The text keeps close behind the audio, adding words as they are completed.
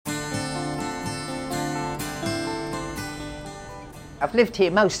I've lived here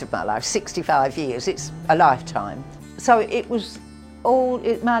most of my life, 65 years, it's a lifetime. So it was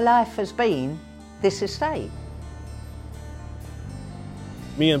my life has been this estate.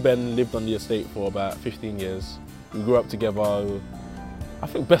 Me and Ben lived on the estate for about 15 years. We grew up together, I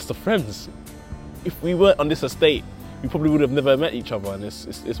think best of friends. If we weren't on this estate, we probably would have never met each other, and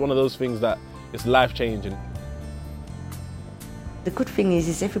it's one of those things that is life-changing. The good thing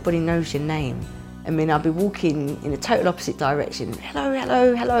is everybody knows your name. I mean, I'll be walking in a total opposite direction, hello,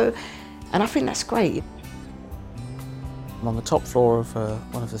 hello, hello, and I think that's great. I'm on the top floor of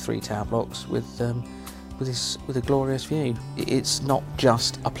one of the 3 tower blocks with a glorious view. It's not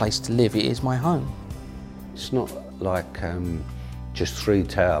just a place to live, it is my home. It's not like just 3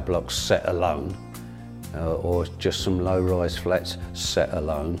 tower blocks set alone, or just some low-rise flats set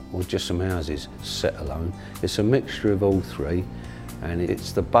alone, or just some houses set alone. It's a mixture of all 3, and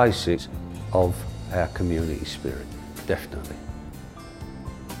it's the basics of our community spirit, definitely.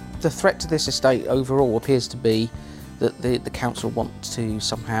 The threat to this estate overall appears to be that the council wants to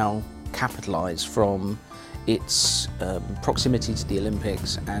somehow capitalise from its proximity to the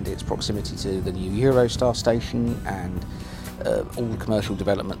Olympics and its proximity to the new Eurostar station and all the commercial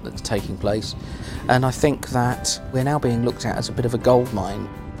development that's taking place. And I think that we're now being looked at as a bit of a gold mine.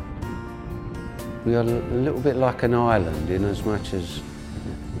 We are a little bit like an island in as much as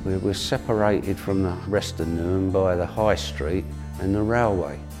we're separated from the rest of Newham by the high street and the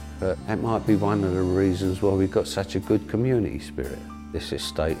railway. But that might be one of the reasons why we've got such a good community spirit. This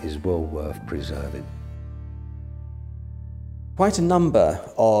estate is well worth preserving. Quite a number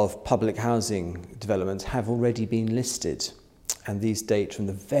of public housing developments have already been listed, and these date from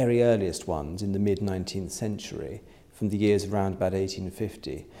the very earliest ones in the mid-19th century, from the years around about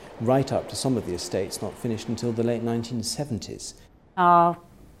 1850, right up to some of the estates not finished until the late 1970s. Our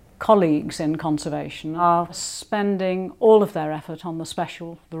colleagues in conservation are spending all of their effort on the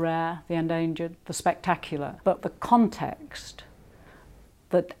special, the rare, the endangered, the spectacular, but the context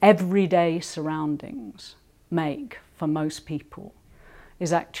that everyday surroundings make for most people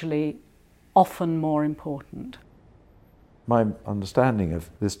is actually often more important. My understanding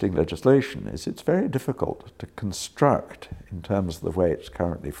of listing legislation is it's very difficult to construct, in terms of the way it's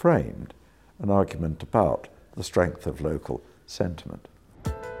currently framed, an argument about the strength of local sentiment.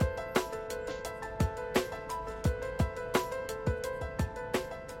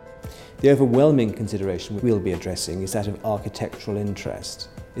 The overwhelming consideration we'll be addressing is that of architectural interest.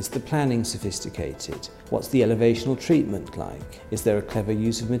 Is the planning sophisticated? What's the elevational treatment like? Is there a clever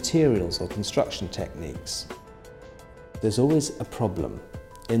use of materials or construction techniques? There's always a problem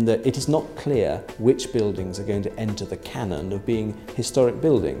in that it is not clear which buildings are going to enter the canon of being historic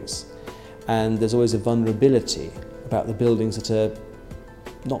buildings. And there's always a vulnerability about the buildings that are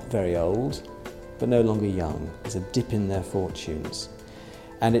not very old, but no longer young. There's a dip in their fortunes.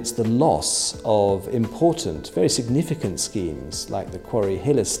 And it's the loss of important, very significant schemes like the Quarry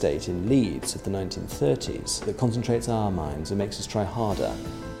Hill estate in Leeds of the 1930s that concentrates our minds and makes us try harder.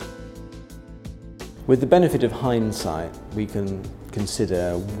 With the benefit of hindsight, we can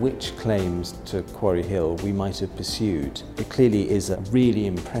consider which claims to Quarry Hill we might have pursued. It clearly is a really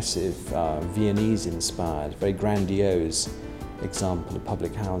impressive, Viennese-inspired, very grandiose example of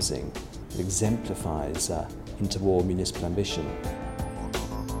public housing. It exemplifies interwar municipal ambition.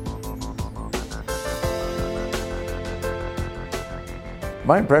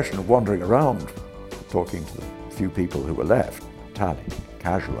 My impression of wandering around, talking to the few people who were left, entirely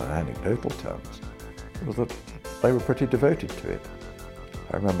casual and anecdotal terms, was that they were pretty devoted to it.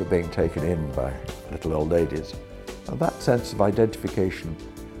 I remember being taken in by little old ladies, and that sense of identification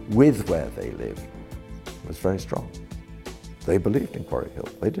with where they lived was very strong. They believed in Quarry Hill.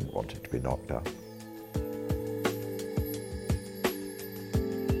 They didn't want it to be knocked down.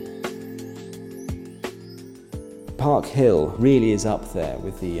 Park Hill really is up there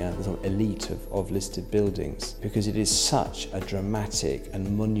with the sort of elite of listed buildings because it is such a dramatic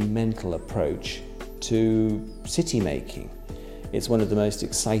and monumental approach to city making. It's one of the most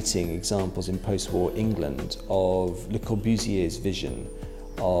exciting examples in post-war England of Le Corbusier's vision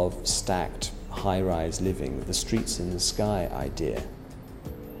of stacked high-rise living, the streets in the sky idea.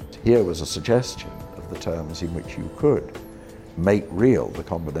 Here was a suggestion of the terms in which you could make real the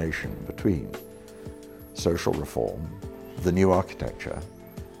combination between social reform, the new architecture,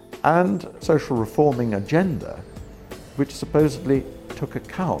 and social reforming agenda, which supposedly took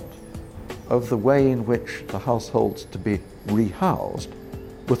account of the way in which the households to be rehoused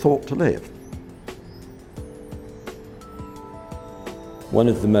were thought to live. One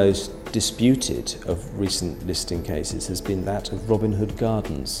of the most disputed of recent listing cases has been that of Robin Hood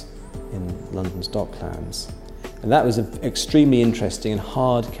Gardens in London's Docklands. And that was an extremely interesting and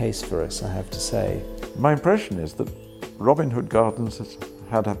hard case for us, I have to say. My impression is that Robin Hood Gardens has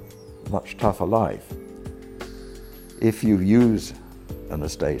had a much tougher life. If you use an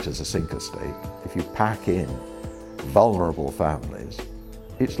estate as a sink estate, if you pack in vulnerable families,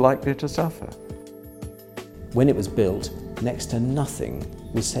 it's likely to suffer. When it was built, next to nothing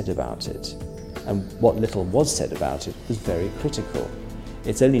was said about it. And what little was said about it was very critical.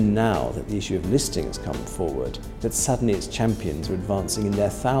 It's only now that the issue of listing has come forward that suddenly its champions are advancing in their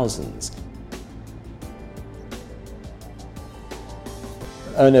thousands.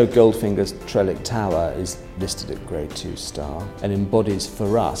 Ono Goldfinger's Trellick Tower is listed at Grade 2 star and embodies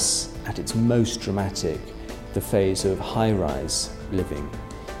for us, at its most dramatic, the phase of high-rise living.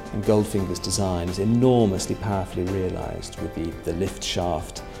 And Goldfinger's design is enormously powerfully realised with the lift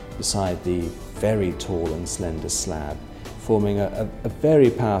shaft beside the very tall and slender slab, forming a very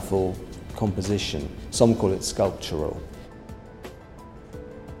powerful composition. Some call it sculptural.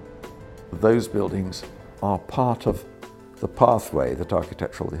 Those buildings are part of the pathway that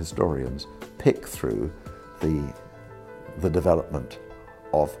architectural historians pick through the development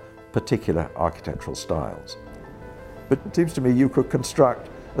of particular architectural styles. But it seems to me you could construct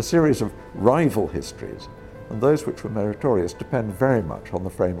a series of rival histories, and those which were meritorious depend very much on the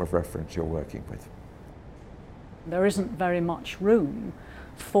frame of reference you're working with. There isn't very much room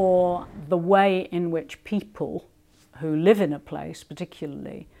for the way in which people who live in a place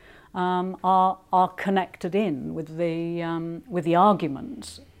particularly are connected in with the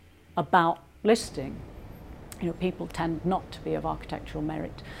arguments about listing. You know, people tend not to be of architectural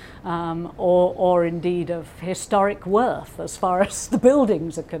merit or indeed of historic worth as far as the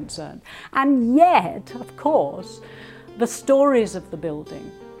buildings are concerned. And yet, of course, the stories of the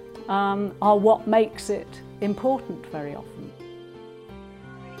building are what makes it important very often.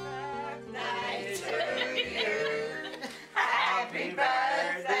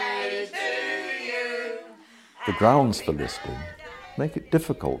 The grounds for listing make it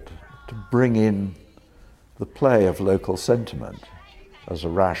difficult to bring in the play of local sentiment as a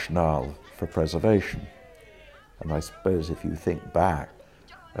rationale for preservation. And I suppose if you think back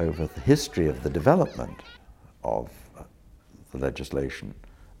over the history of the development of the legislation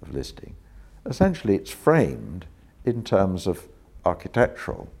of listing, essentially it's framed in terms of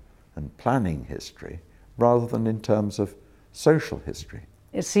architectural and planning history rather than in terms of social history.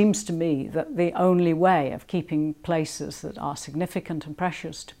 It seems to me that the only way of keeping places that are significant and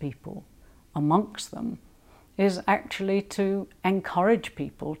precious to people amongst them is actually to encourage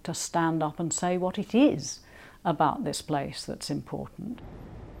people to stand up and say what it is about this place that's important.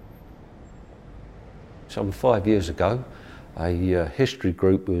 Some 5 years ago, a history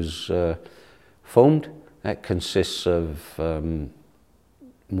group was formed. That consists of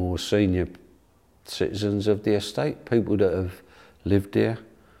more senior citizens of the estate, people that have lived here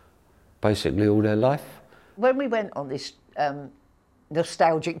basically all their life. When we went on this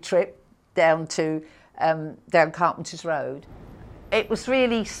nostalgic trip down Carpenter's Road, it was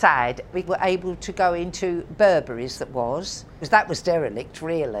really sad. We were able to go into Burberry's because that was derelict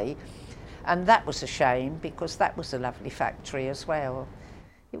really, and that was a shame because that was a lovely factory as well.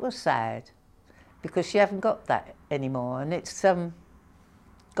 It was sad because you haven't got that anymore and it's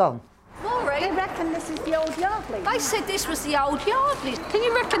gone. Maureen, They reckon this is the old Yardley. they said this was the old Yardley's. Can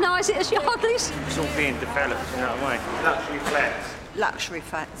you recognise it as Yardley's? It's all being developed, you know what I mean? Luxury flats. Luxury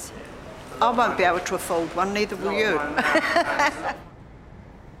flats. I won't be able to afford one, neither will you.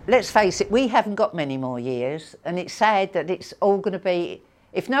 Let's face it, we haven't got many more years, and it's sad that it's all going to be,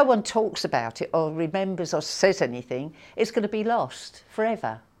 if no one talks about it or remembers or says anything, it's going to be lost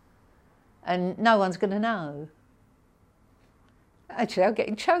forever. And no one's going to know. Actually, I'm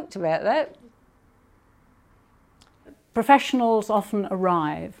getting choked about that. Professionals often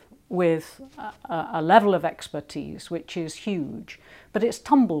arrive with a level of expertise which is huge, but it's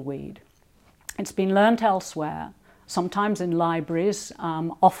tumbleweed. It's been learnt elsewhere, sometimes in libraries,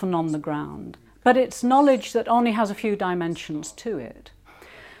 often on the ground, but it's knowledge that only has a few dimensions to it.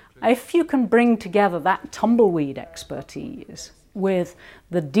 If you can bring together that tumbleweed expertise with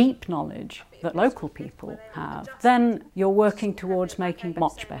the deep knowledge that local people have, then you're working towards making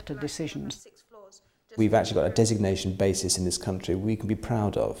much better decisions. We've actually got a designation basis in this country we can be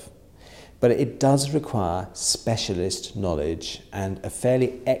proud of. But it does require specialist knowledge and a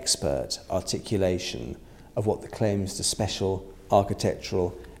fairly expert articulation of what the claims to special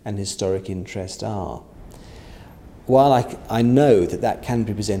architectural and historic interest are. While I know that that can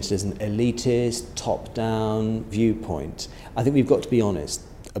be presented as an elitist, top-down viewpoint, I think we've got to be honest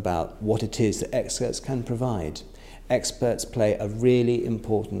about what it is that experts can provide. Experts play a really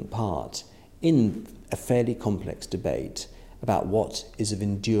important part in a fairly complex debate about what is of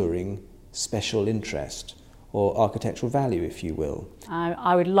enduring special interest or architectural value, if you will.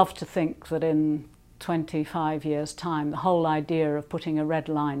 I would love to think that in 25 years' time, the whole idea of putting a red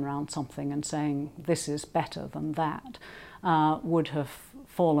line around something and saying this is better than that would have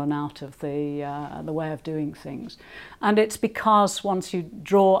fallen out of the way of doing things. And it's because once you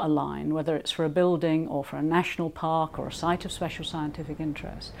draw a line, whether it's for a building or for a national park or a site of special scientific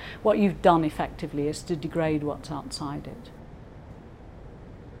interest, what you've done effectively is to degrade what's outside it.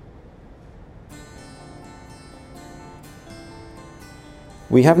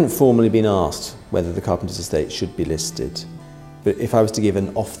 We haven't formally been asked whether the Carpenter's estate should be listed, but if I was to give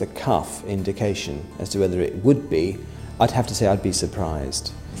an off-the-cuff indication as to whether it would be, I'd have to say I'd be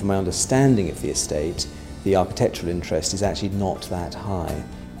surprised. From my understanding of the estate, the architectural interest is actually not that high.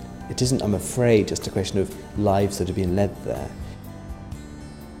 It isn't, I'm afraid, just a question of lives that have been led there.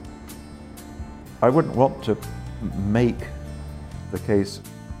 I wouldn't want to make the case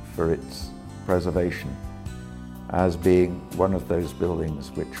for its preservation as being one of those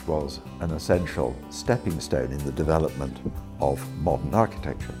buildings which was an essential stepping stone in the development of modern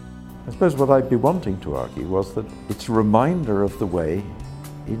architecture. I suppose what I'd be wanting to argue was that it's a reminder of the way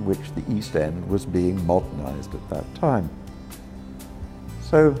in which the East End was being modernised at that time.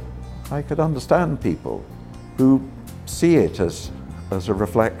 So I could understand people who see it as a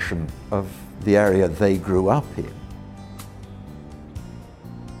reflection of the area they grew up in.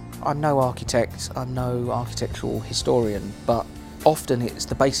 I'm no architect, I'm no architectural historian, but often it's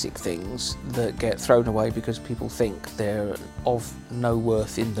the basic things that get thrown away because people think they're of no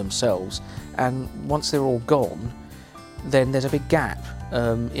worth in themselves, and once they're all gone, then there's a big gap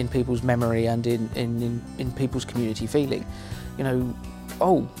in people's memory and in people's community feeling. You know,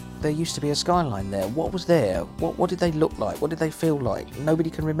 oh, there used to be a skyline there. What was there? What did they look like? What did they feel like? Nobody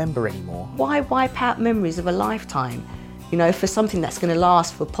can remember anymore. Why wipe out memories of a lifetime? You know, for something that's going to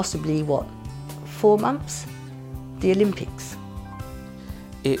last for possibly, what, 4 months? The Olympics.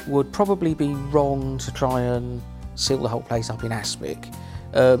 It would probably be wrong to try and seal the whole place up in aspic.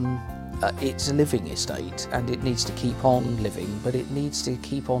 It's a living estate and it needs to keep on living, but it needs to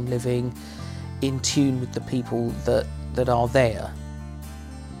keep on living in tune with the people that are there.